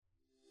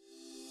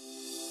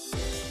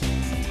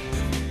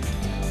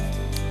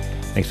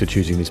Thanks for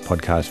choosing this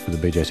podcast for the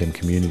BJSM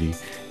community.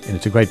 And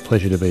it's a great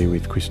pleasure to be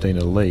with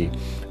Christina Lee,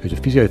 who's a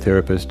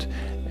physiotherapist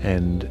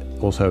and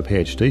also a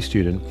PhD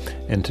student,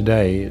 and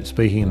today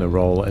speaking in the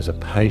role as a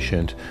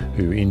patient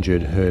who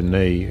injured her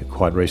knee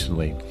quite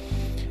recently.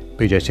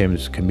 BJSM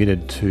is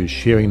committed to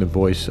sharing the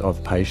voice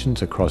of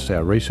patients across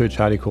our research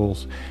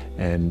articles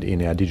and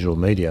in our digital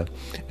media.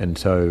 And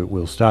so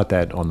we'll start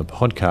that on the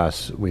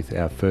podcast with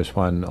our first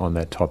one on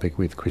that topic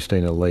with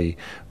Christina Lee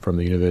from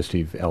the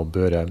University of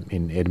Alberta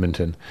in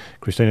Edmonton.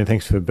 Christina,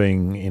 thanks for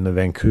being in the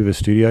Vancouver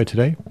studio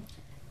today.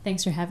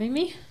 Thanks for having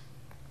me.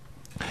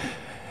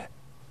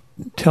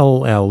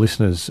 Tell our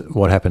listeners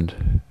what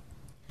happened.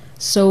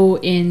 So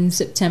in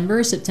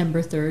September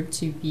 3rd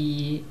to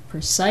be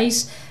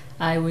precise,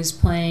 I was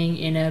playing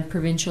in a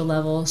provincial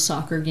level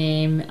soccer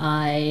game.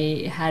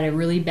 I had a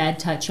really bad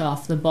touch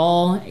off the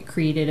ball. It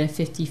created a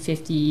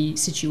 50-50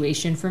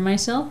 situation for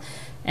myself.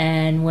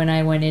 And when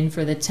I went in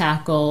for the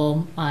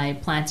tackle, I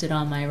planted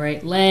on my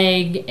right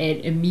leg.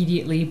 It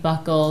immediately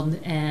buckled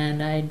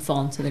and I'd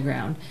fallen to the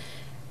ground.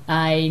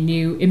 I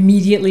knew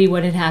immediately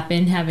what had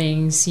happened,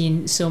 having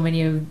seen so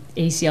many of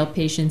ACL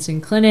patients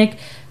in clinic.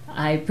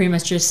 I pretty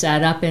much just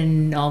sat up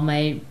and all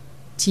my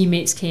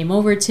teammates came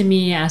over to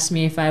me, asked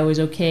me if I was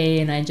okay,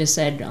 and I just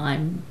said,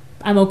 I'm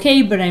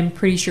okay, but I'm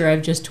pretty sure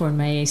I've just torn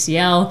my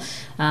ACL.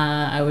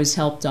 I was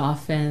helped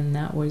off, and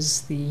that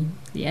was the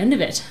end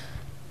of it.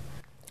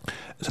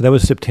 So that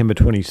was September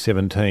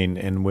 2017,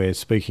 and we're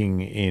speaking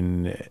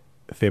in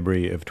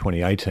February of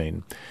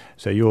 2018.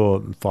 So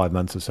you're 5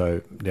 months or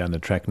so down the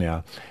track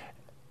now.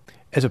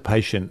 As a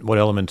patient, what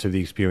elements of the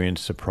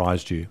experience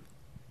surprised you?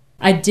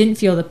 I didn't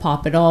feel the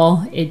pop at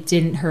all. It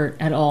didn't hurt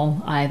at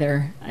all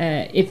either.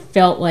 It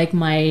felt like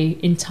my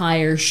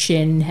entire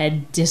shin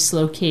had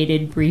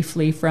dislocated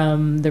briefly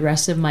from the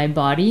rest of my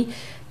body.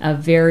 A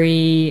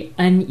very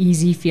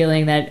uneasy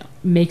feeling that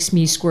makes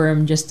me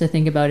squirm just to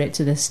think about it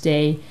to this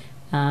day.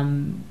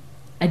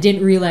 I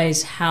didn't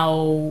realize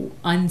how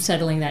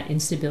unsettling that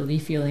instability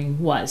feeling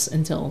was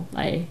until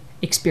I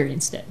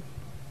experienced it.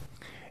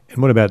 And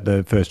what about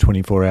the first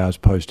 24 hours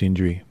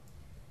post-injury?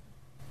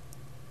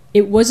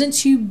 It wasn't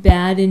too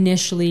bad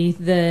initially.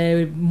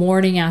 The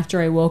morning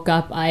after I woke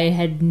up, I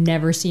had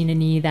never seen a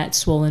knee that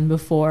swollen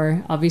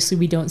before. Obviously,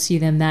 we don't see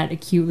them that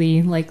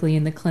acutely, likely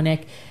in the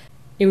clinic.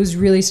 It was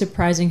really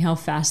surprising how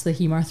fast the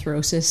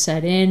hemarthrosis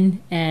set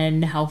in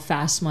and how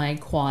fast my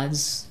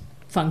quads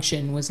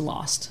function was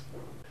lost.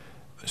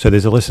 So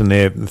there's a lesson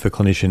there for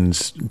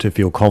clinicians to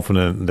feel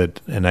confident that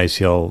an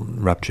ACL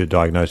rupture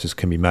diagnosis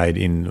can be made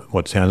in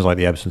what sounds like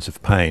the absence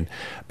of pain.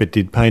 But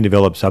did pain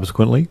develop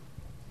subsequently?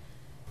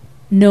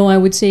 No, I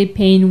would say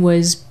pain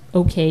was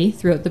okay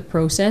throughout the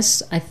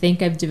process. I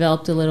think I've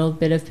developed a little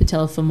bit of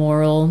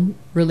patellofemoral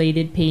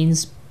related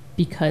pains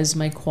because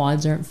my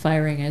quads aren't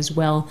firing as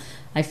well.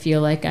 I feel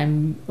like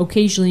I'm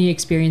occasionally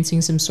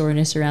experiencing some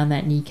soreness around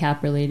that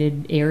kneecap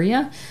related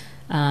area.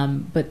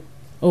 But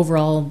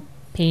overall,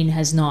 pain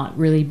has not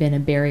really been a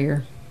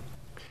barrier.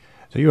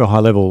 So you're a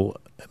high-level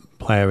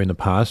player in the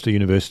past, a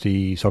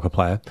university soccer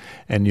player,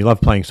 and you love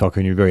playing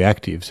soccer and you're very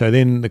active. So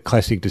then the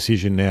classic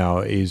decision now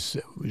is,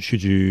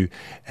 should you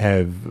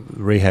have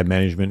rehab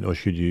management or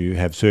should you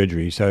have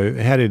surgery? So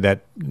how did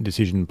that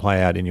decision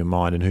play out in your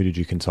mind and who did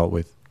you consult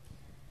with?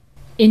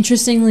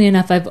 Interestingly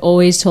enough, I've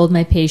always told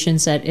my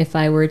patients that if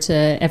I were to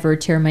ever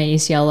tear my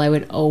ACL, I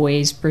would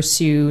always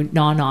pursue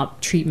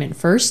non-op treatment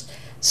first.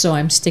 So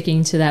I'm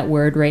sticking to that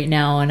word right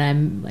now, and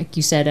I'm, like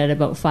you said, at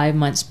about 5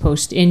 months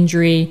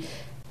post-injury.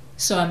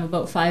 So I'm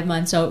about 5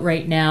 months out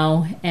right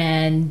now,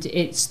 and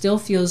it still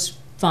feels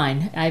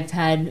fine. I've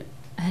had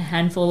a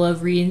handful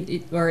of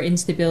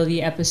instability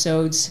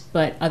episodes,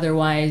 but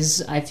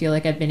otherwise I feel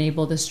like I've been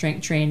able to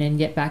strength train and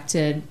get back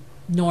to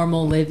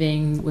normal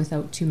living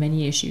without too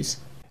many issues.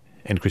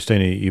 And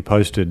Christina, you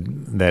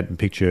posted that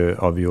picture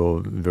of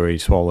your very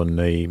swollen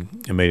knee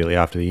immediately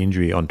after the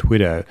injury on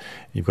Twitter.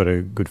 You've got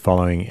a good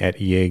following at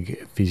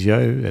YEG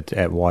Physio, that's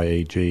at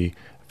YEG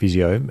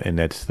Physio, and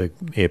that's the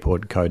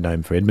airport code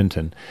name for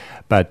Edmonton.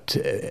 But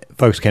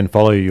folks can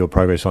follow your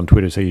progress on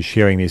Twitter, so you're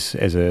sharing this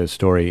as a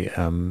story,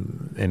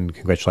 and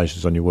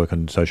congratulations on your work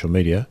on social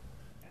media.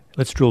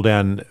 Let's drill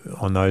down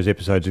on those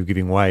episodes of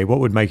giving way. What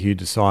would make you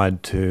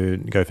decide to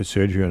go for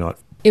surgery or not?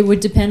 It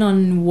would depend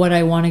on what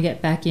I want to get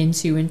back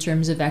into in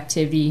terms of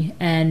activity.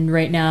 And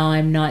right now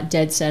I'm not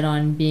dead set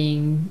on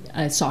being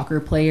a soccer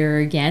player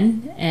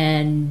again.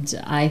 And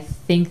I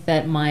think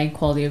that my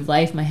quality of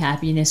life, my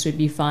happiness would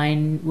be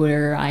fine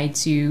were I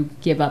to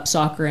give up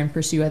soccer and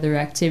pursue other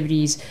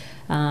activities.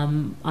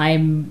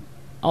 I'm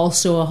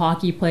also a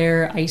hockey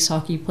player, ice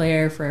hockey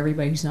player for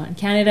everybody who's not in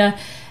Canada,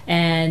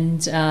 and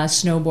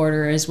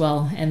snowboarder as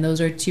well. And those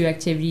are two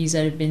activities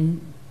that have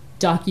been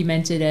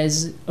documented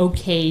as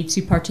okay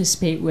to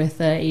participate with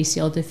a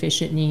ACL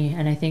deficient knee,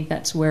 and I think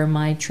that's where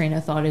my train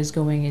of thought is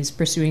going, is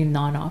pursuing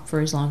non-op for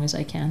as long as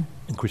I can.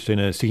 And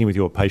Christina, sticking with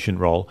your patient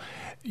role,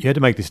 you had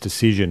to make this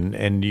decision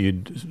and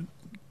you'd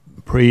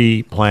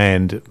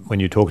pre-planned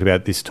when you talked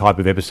about this type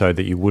of episode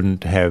that you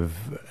wouldn't have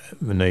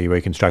the knee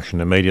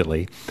reconstruction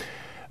immediately.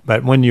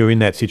 But when you're in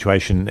that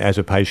situation as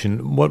a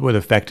patient, what were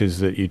the factors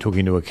that you took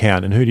into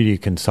account, and who did you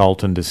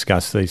consult and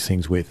discuss these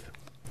things with?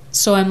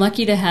 So I'm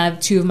lucky to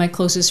have two of my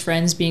closest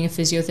friends being a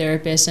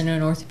physiotherapist and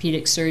an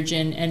orthopedic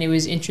surgeon, and it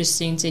was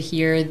interesting to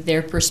hear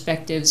their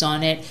perspectives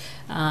on it.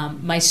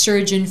 My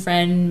surgeon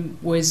friend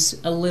was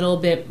a little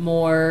bit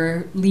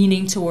more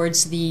leaning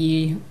towards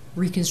the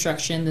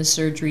reconstruction, the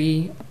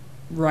surgery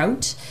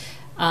route.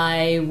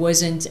 I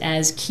wasn't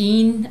as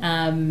keen.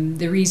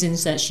 The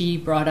reasons that she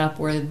brought up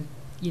were,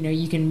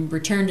 you can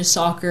return to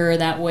soccer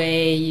that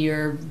way.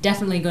 You're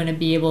definitely going to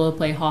be able to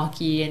play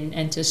hockey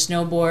and to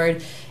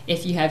snowboard.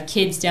 If you have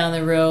kids down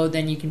the road,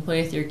 then you can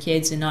play with your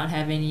kids and not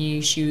have any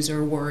issues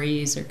or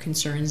worries or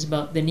concerns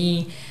about the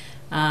knee.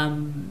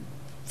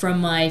 From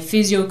my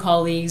physio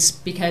colleagues,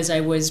 because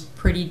I was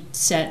pretty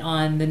set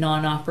on the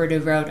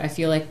non-operative route, I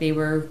feel like they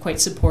were quite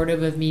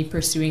supportive of me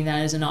pursuing that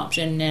as an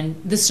option.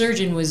 And the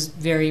surgeon was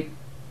very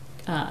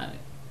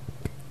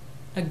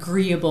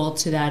agreeable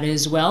to that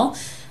as well.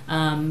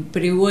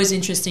 But it was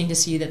interesting to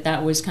see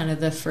that was kind of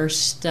the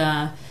first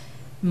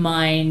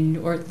mind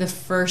or the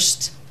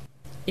first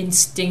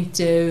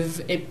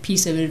instinctive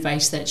piece of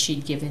advice that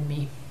she'd given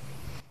me.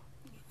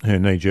 Her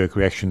knee-jerk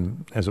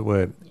reaction, as it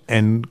were.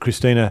 And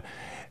Christina,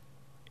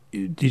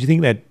 did you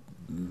think that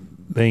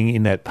being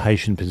in that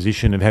patient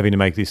position of having to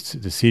make this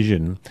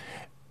decision,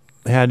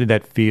 how did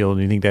that feel?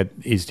 Do you think that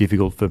is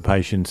difficult for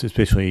patients,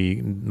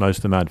 especially most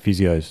of them aren't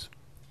physios?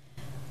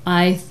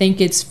 I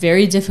think it's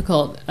very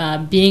difficult.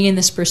 Being in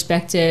this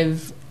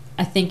perspective,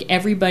 I think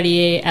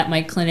everybody at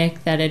my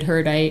clinic that had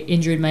heard I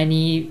injured my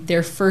knee,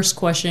 their first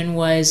question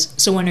was,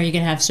 so when are you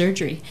going to have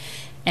surgery?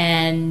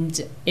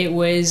 And it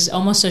was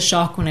almost a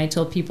shock when I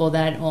told people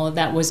that,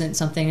 that wasn't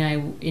something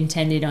I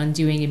intended on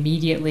doing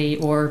immediately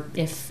or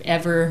if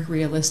ever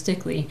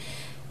realistically.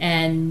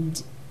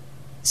 And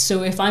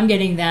so if I'm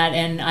getting that,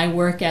 and I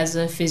work as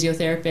a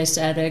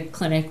physiotherapist at a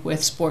clinic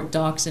with sport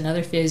docs and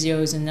other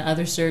physios and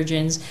other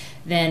surgeons,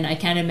 then I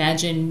can't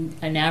imagine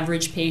an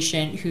average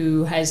patient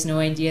who has no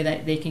idea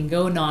that they can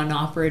go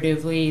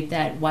non-operatively,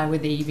 that why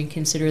would they even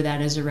consider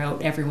that as a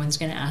route? Everyone's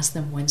going to ask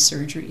them when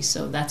surgery.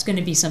 So that's going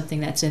to be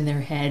something that's in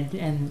their head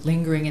and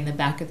lingering in the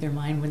back of their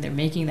mind when they're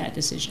making that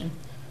decision.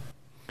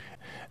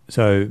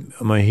 So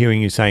am I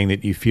hearing you saying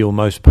that you feel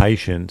most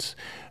patients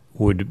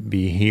would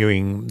be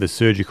hearing the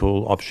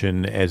surgical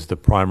option as the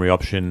primary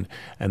option,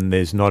 and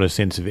there's not a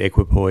sense of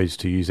equipoise,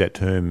 to use that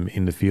term,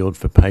 in the field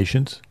for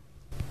patients?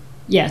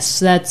 Yes,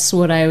 that's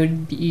what I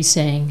would be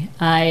saying.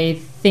 I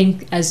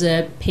think as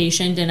a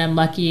patient, and I'm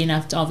lucky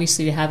enough to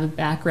obviously have a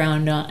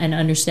background and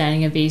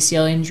understanding of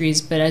ACL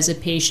injuries, but as a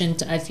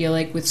patient, I feel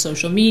like with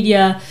social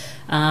media,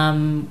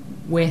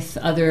 with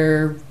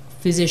other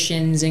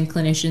physicians and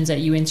clinicians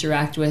that you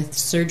interact with,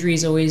 surgery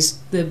is always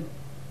the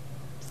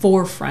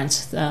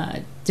forefront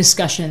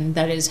discussion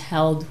that is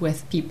held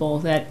with people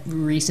that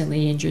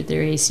recently injured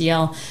their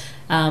ACL.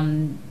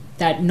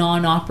 That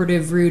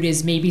non-operative route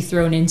is maybe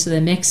thrown into the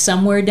mix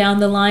somewhere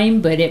down the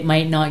line, but it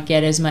might not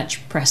get as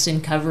much press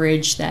and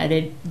coverage that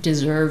it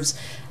deserves.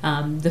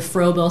 The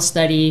Frobel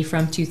study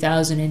from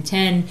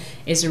 2010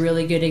 is a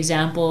really good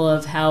example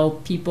of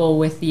how people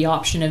with the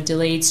option of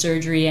delayed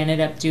surgery ended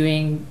up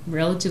doing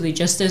relatively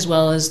just as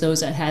well as those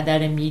that had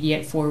that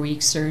immediate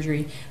 4-week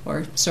surgery,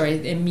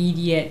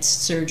 immediate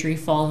surgery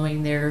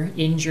following their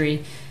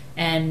injury.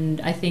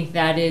 And I think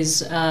that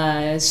is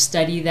a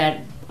study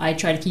that I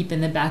try to keep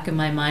in the back of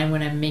my mind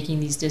when I'm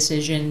making these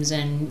decisions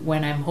and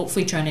when I'm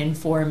hopefully trying to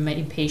inform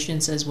my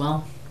patients as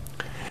well.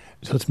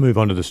 So let's move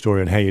on to the story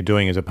on how you're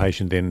doing as a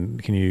patient then.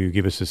 Can you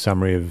give us a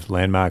summary of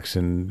landmarks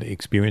and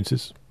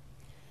experiences?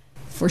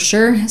 For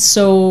sure.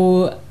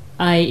 So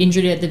I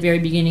injured it at the very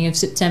beginning of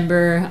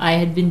September. I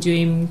had been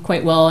doing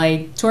quite well.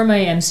 I tore my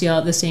MCL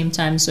at the same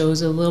time, so it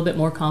was a little bit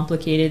more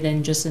complicated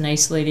than just an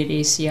isolated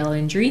ACL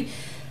injury.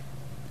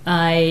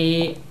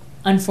 I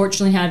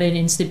unfortunately had an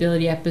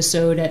instability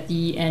episode at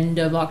the end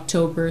of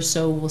October,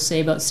 so we'll say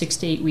about 6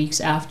 to 8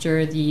 weeks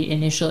after the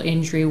initial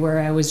injury,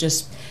 where I was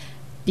just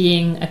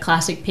being a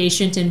classic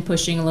patient and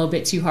pushing a little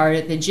bit too hard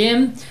at the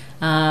gym.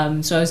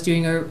 So I was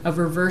doing a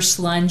reverse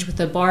lunge with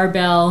a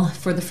barbell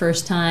for the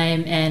first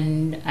time,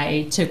 and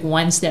I took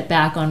one step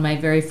back on my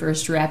very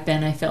first rep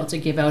and I felt it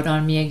give out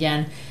on me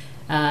again.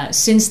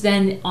 Since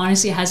then,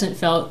 honestly, it hasn't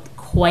felt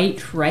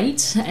quite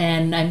right,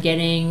 and I'm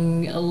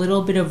getting a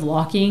little bit of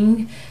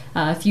locking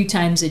a few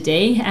times a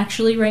day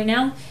actually right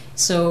now.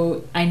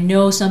 So I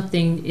know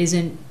something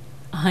isn't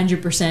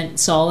 100%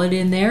 solid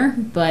in there,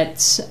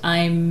 but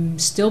I'm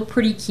still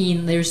pretty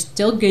keen. There's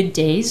still good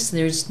days.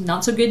 There's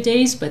not so good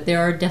days, but there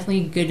are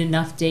definitely good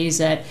enough days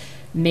that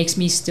makes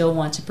me still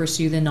want to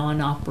pursue the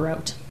non-op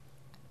route.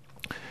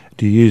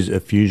 Do you use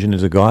effusion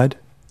as a guide?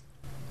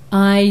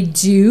 I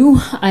do.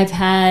 I've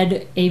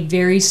had a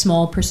very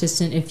small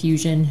persistent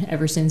effusion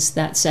ever since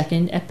that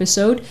second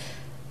episode.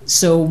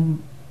 So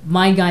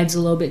my guide's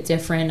a little bit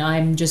different.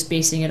 I'm just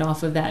basing it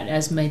off of that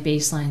as my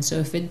baseline. So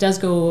if it does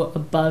go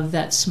above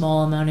that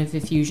small amount of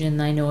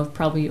effusion, I know I've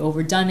probably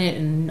overdone it,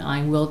 and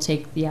I will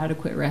take the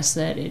adequate rest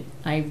that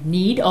I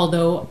need.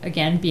 Although,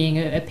 again, being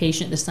a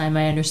patient this time,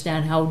 I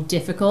understand how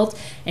difficult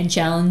and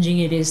challenging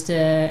it is to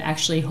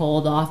actually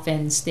hold off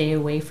and stay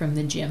away from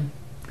the gym.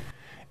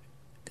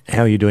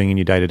 How are you doing in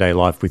your day-to-day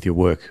life with your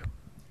work?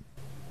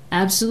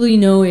 Absolutely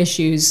no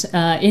issues.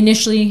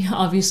 Initially,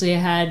 obviously, I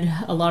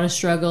had a lot of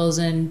struggles,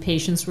 and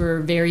patients were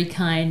very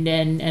kind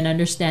and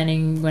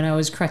understanding when I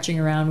was crutching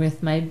around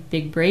with my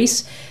big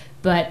brace.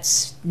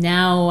 But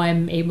now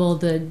I'm able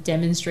to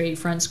demonstrate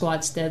front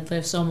squats,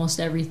 deadlifts, almost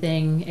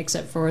everything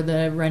except for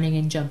the running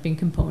and jumping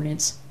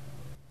components.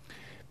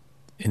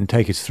 And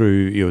take us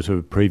through your sort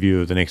of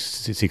preview of the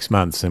next 6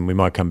 months, and we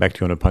might come back to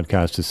you on a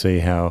podcast to see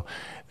how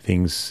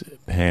things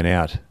pan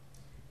out.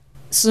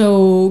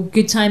 So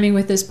good timing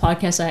with this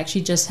podcast. I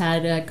actually just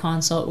had a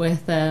consult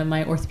with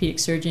my orthopedic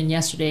surgeon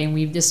yesterday, and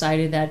we've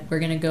decided that we're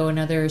going to go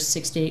another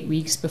 6 to 8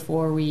 weeks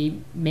before we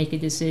make a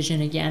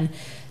decision again.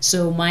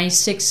 So my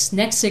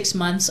next 6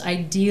 months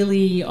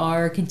ideally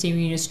are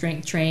continuing to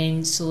strength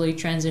train, slowly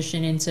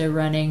transition into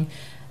running.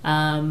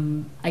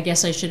 I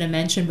guess I should have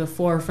mentioned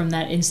before from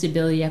that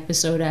instability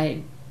episode,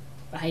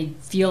 I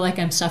feel like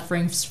I'm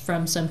suffering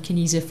from some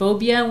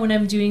kinesiophobia when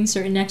I'm doing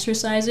certain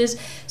exercises.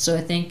 So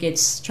I think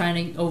it's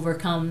trying to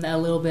overcome a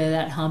little bit of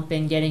that hump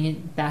and getting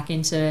it back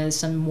into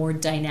some more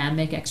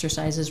dynamic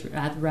exercises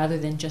rather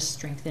than just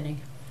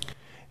strengthening.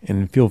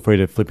 And feel free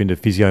to flip into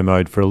physio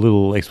mode for a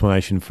little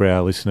explanation for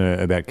our listener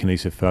about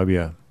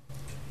kinesiophobia.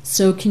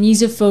 So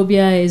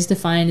kinesiophobia is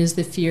defined as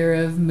the fear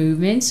of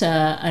movement,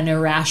 an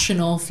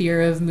irrational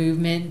fear of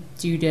movement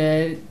due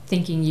to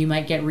thinking you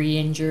might get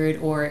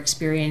re-injured or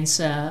experience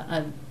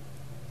a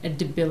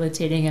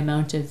debilitating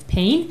amount of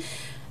pain.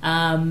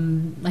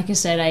 Like I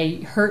said, I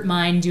hurt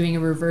mine doing a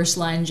reverse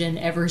lunge, and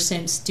ever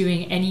since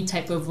doing any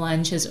type of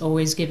lunge has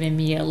always given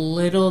me a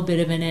little bit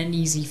of an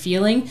uneasy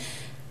feeling.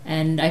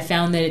 And I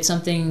found that it's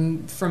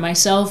something for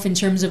myself in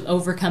terms of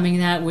overcoming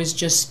that was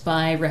just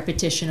by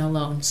repetition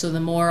alone. So the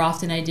more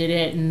often I did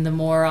it and the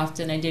more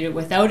often I did it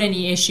without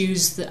any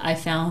issues, I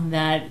found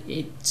that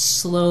it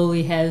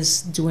slowly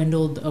has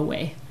dwindled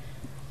away.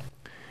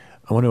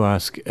 I want to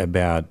ask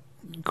about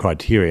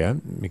criteria,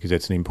 because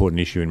that's an important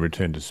issue in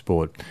return to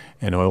sport.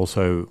 And I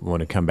also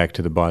want to come back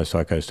to the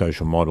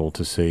biopsychosocial model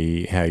to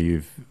see how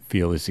you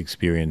feel this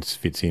experience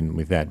fits in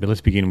with that. But let's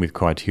begin with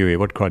criteria.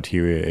 What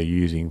criteria are you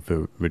using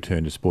for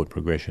return to sport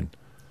progression?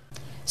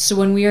 So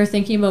when we are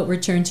thinking about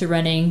return to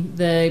running,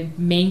 the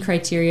main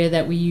criteria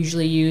that we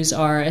usually use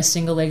are a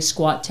single leg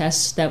squat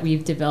test that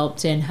we've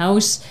developed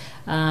in-house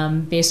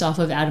based off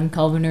of Adam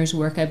Culvener's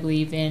work, I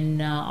believe, in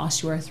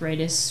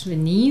osteoarthritis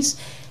in knees.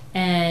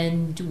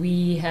 And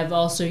we have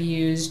also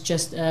used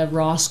just a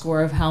raw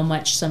score of how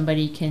much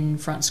somebody can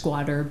front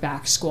squat or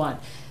back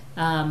squat.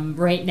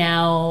 Right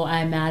now,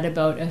 I'm at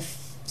about a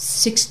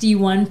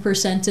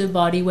 61% of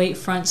body weight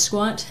front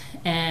squat,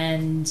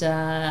 and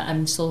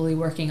I'm slowly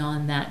working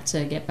on that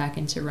to get back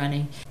into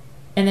running.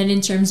 And then in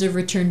terms of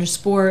return to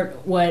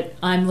sport, what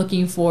I'm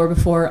looking for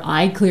before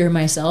I clear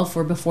myself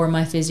or before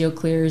my physio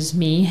clears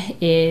me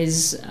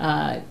is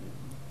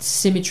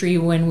symmetry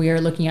when we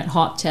are looking at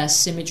hop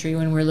tests, symmetry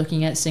when we're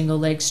looking at single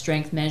leg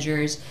strength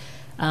measures,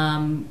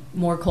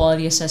 more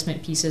quality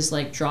assessment pieces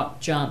like drop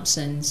jumps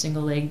and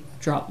single leg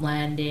drop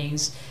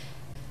landings.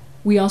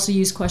 We also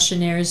use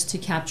questionnaires to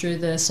capture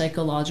the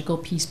psychological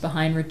piece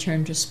behind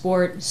return to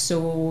sport.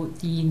 So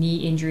the knee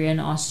injury and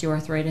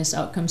osteoarthritis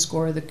outcome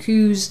score, the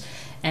KOOS,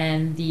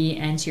 and the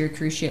anterior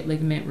cruciate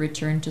ligament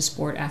return to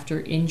sport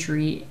after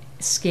injury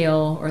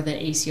scale, or the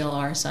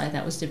ACLR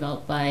that was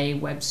developed by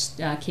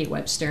Kate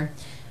Webster.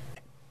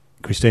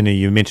 Christina,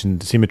 you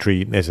mentioned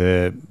symmetry as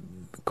a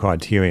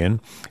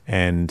criterion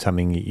and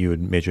something you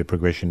would measure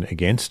progression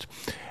against.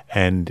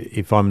 And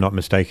if I'm not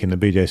mistaken, the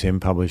BJSM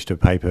published a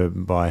paper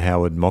by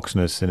Howard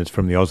Moxness, and it's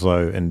from the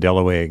Oslo and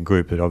Delaware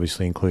group that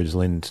obviously includes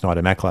Lynn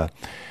Snyder-Mackler.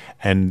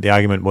 And the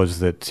argument was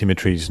that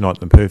symmetry is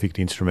not the perfect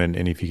instrument,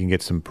 and if you can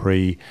get some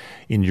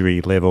pre-injury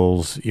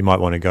levels, you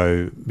might want to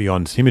go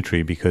beyond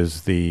symmetry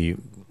because the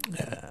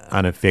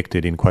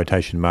unaffected, in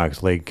quotation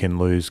marks, leg can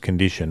lose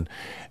condition.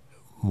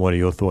 What are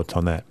your thoughts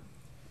on that?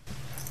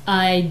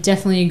 I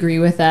definitely agree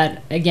with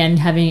that. Again,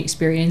 having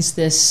experienced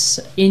this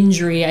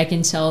injury, I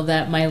can tell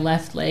that my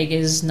left leg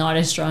is not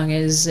as strong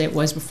as it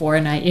was before,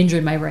 and I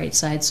injured my right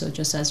side, so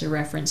just as a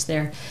reference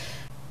there.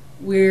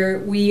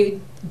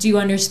 We do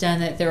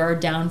understand that there are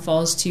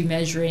downfalls to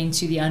measuring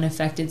to the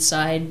unaffected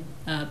side.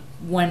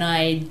 When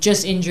I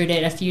just injured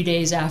it a few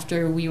days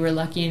after, we were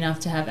lucky enough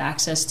to have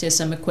access to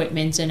some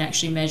equipment and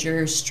actually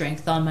measure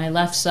strength on my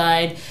left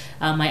side,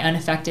 my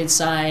unaffected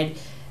side,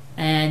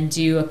 and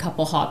do a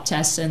couple hop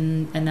tests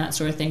and that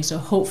sort of thing. So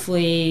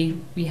hopefully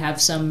we have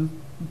some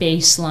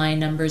baseline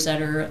numbers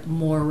that are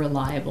more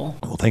reliable.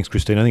 Well, thanks,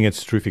 Christine. I think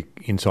it's terrific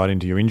insight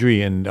into your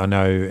injury, and I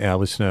know our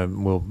listener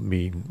will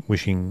be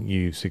wishing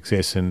you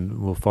success and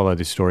will follow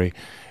this story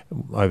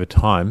over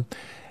time.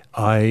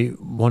 I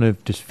want to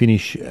just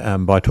finish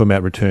by talking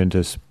about return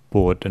to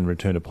sport and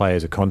return to play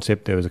as a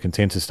concept. There was a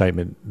consensus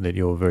statement that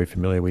you're very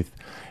familiar with,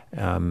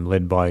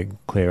 led by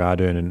Claire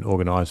Ardern and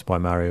organised by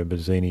Mario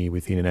Bazzini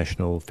with the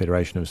International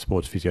Federation of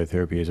Sports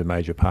Physiotherapy as a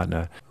major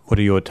partner. What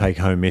are your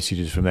take-home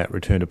messages from that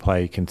return to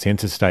play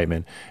consensus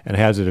statement, and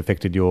how has it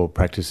affected your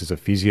practice as a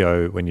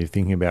physio when you're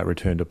thinking about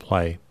return to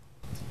play?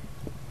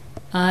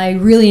 I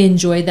really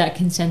enjoyed that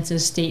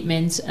consensus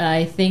statement.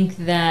 I think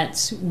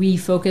that we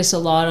focus a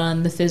lot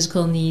on the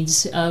physical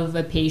needs of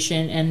a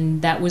patient,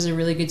 and that was a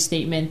really good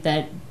statement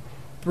that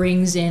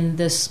brings in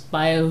this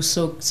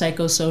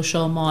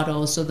psychosocial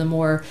model, so the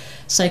more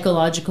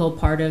psychological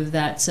part of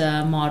that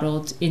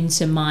model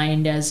into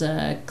mind as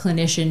a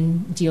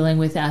clinician dealing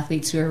with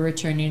athletes who are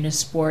returning to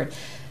sport.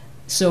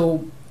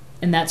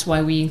 And that's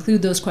why we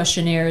include those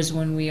questionnaires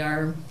when we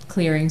are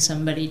clearing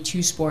somebody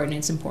to sport, and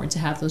it's important to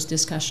have those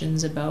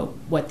discussions about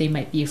what they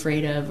might be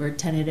afraid of or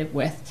tentative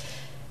with.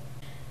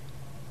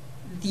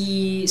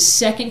 The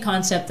second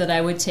concept that I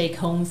would take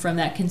home from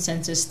that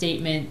consensus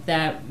statement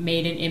that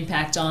made an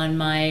impact on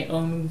my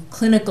own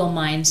clinical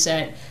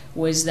mindset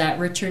was that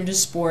return to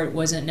sport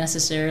wasn't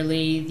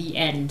necessarily the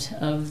end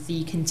of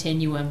the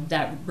continuum.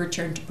 That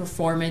return to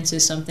performance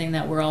is something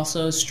that we're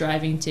also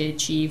striving to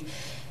achieve.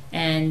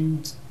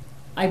 And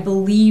I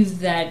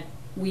believe that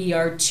we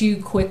are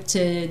too quick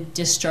to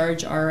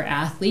discharge our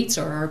athletes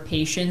or our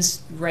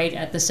patients right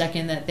at the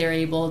second that they're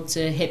able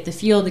to hit the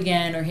field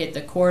again or hit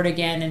the court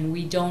again, and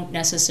we don't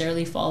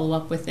necessarily follow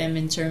up with them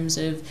in terms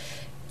of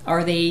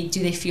do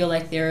they feel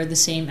like they're the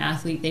same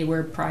athlete they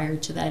were prior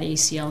to that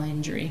ACL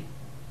injury.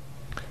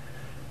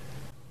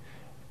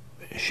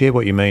 Share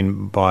what you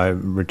mean by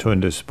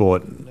return to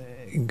sport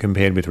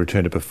compared with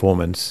return to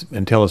performance,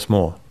 and tell us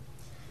more.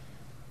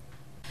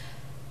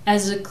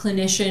 As a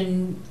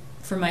clinician,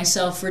 for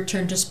myself,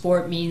 return to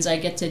sport means I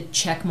get to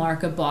check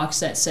mark a box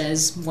that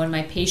says when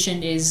my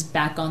patient is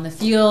back on the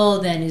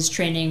field and is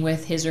training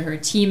with his or her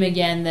team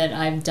again, that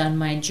I've done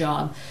my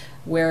job.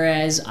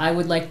 Whereas I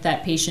would like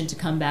that patient to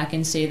come back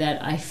and say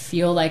that I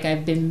feel like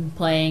I've been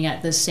playing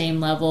at the same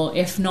level,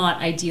 if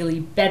not ideally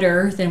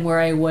better than where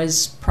I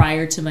was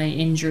prior to my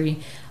injury.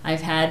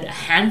 I've had a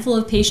handful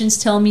of patients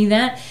tell me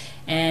that,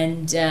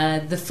 and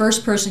the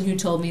first person who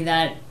told me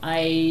that,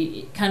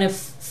 I kind of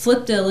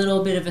flipped a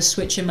little bit of a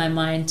switch in my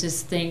mind to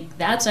think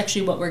that's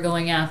actually what we're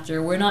going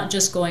after. We're not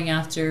just going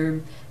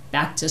after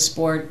back to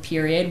sport,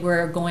 period.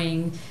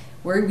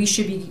 We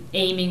should be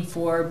aiming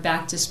for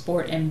back to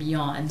sport and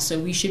beyond. So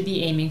we should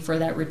be aiming for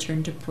that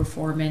return to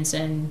performance,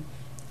 and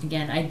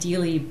again,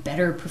 ideally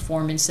better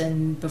performance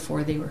than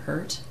before they were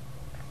hurt.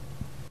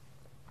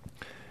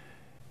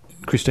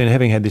 Christina,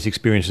 having had this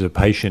experience as a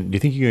patient, do you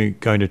think you're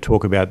going to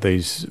talk about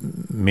these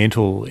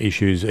mental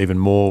issues even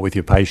more with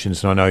your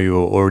patients? And I know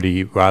you're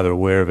already rather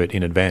aware of it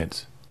in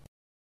advance.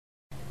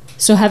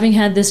 So having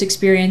had this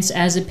experience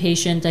as a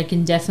patient, I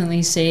can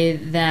definitely say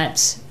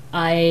that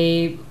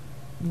I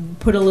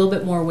put a little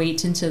bit more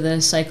weight into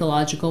the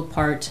psychological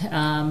part.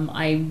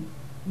 I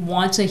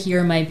want to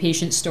hear my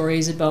patients'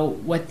 stories about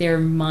what they're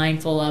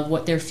mindful of,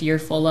 what they're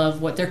fearful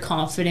of, what they're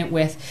confident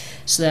with,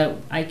 so that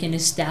I can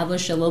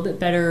establish a little bit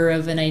better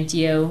of an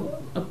idea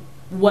of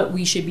what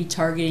we should be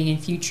targeting in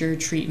future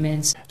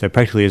treatments. So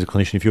practically, as a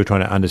clinician, if you're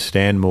trying to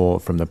understand more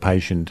from the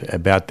patient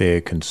about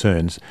their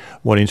concerns,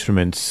 what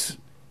instruments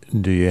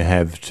do you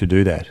have to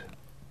do that?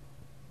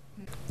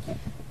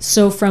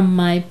 So from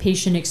my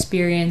patient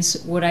experience,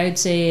 what I would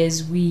say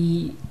is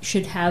we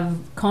should have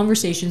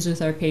conversations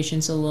with our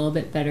patients a little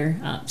bit better.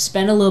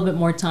 Spend a little bit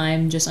more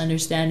time just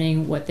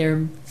understanding what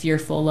they're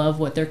fearful of,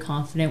 what they're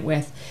confident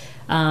with.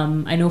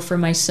 I know for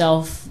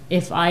myself,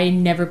 if I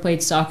never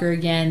played soccer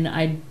again,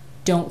 I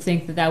don't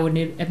think that would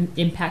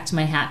impact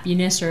my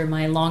happiness or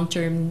my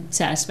long-term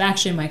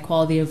satisfaction, my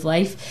quality of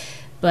life.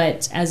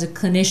 But as a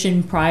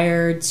clinician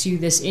prior to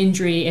this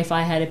injury, if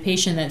I had a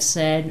patient that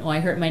said, I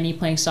hurt my knee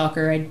playing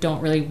soccer, I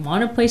don't really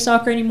want to play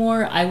soccer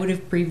anymore, I would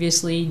have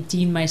previously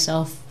deemed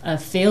myself a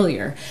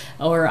failure,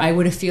 or I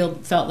would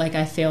have felt like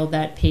I failed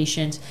that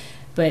patient.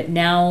 But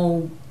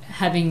now,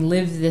 having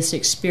lived this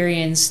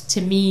experience, to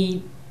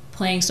me,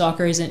 playing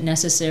soccer isn't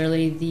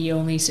necessarily the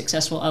only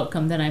successful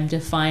outcome that I'm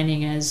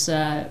defining as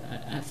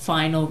a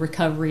final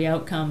recovery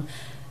outcome.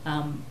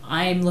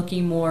 I'm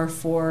looking more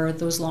for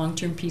those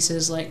long-term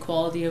pieces like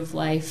quality of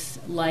life,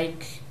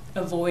 like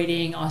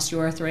avoiding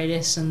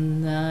osteoarthritis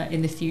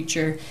in the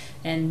future,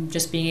 and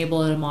just being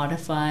able to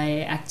modify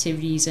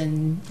activities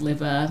and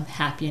live a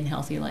happy and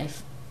healthy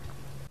life.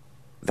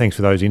 Thanks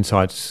for those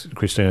insights,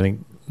 Christine. I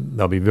think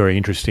they'll be very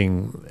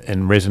interesting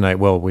and resonate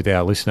well with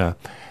our listener.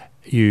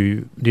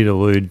 You did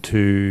allude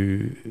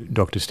to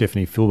Dr.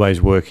 Stephanie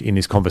Filbay's work in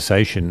this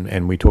conversation,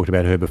 and we talked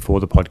about her before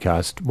the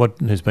podcast. What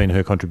has been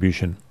her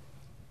contribution?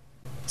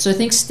 So I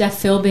think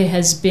Steph Filbay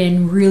has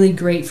been really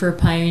great for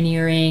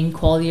pioneering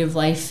quality of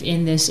life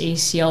in this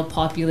ACL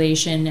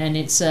population, and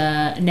it's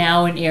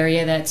now an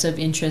area that's of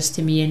interest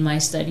to me in my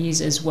studies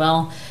as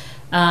well.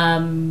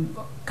 A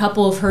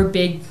couple of her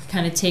big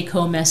kind of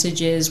take-home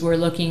messages, we're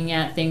looking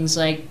at things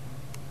like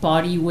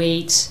body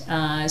weight,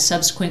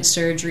 subsequent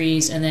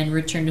surgeries, and then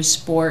return to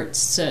sports,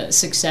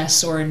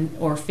 success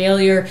or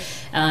failure.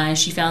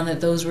 She found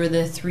that those were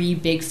the three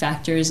big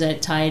factors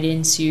that tied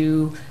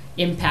into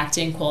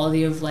impacting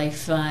quality of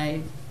life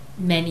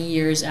many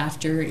years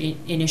after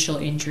initial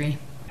injury.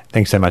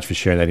 Thanks so much for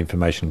sharing that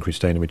information,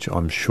 Christina, which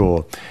I'm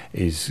sure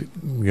is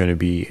going to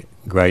be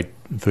great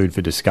food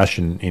for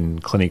discussion in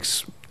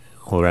clinics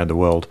all around the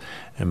world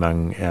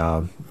among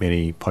our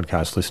many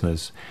podcast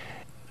listeners.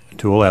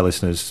 To all our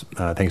listeners,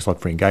 thanks a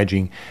lot for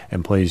engaging,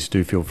 and please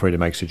do feel free to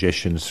make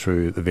suggestions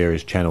through the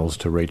various channels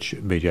to reach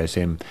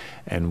BJSM,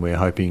 and we're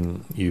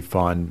hoping you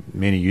find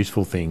many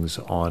useful things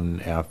on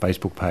our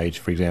Facebook page,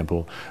 for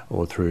example,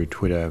 or through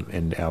Twitter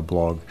and our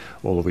blog,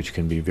 all of which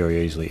can be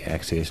very easily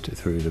accessed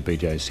through the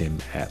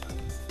BJSM app.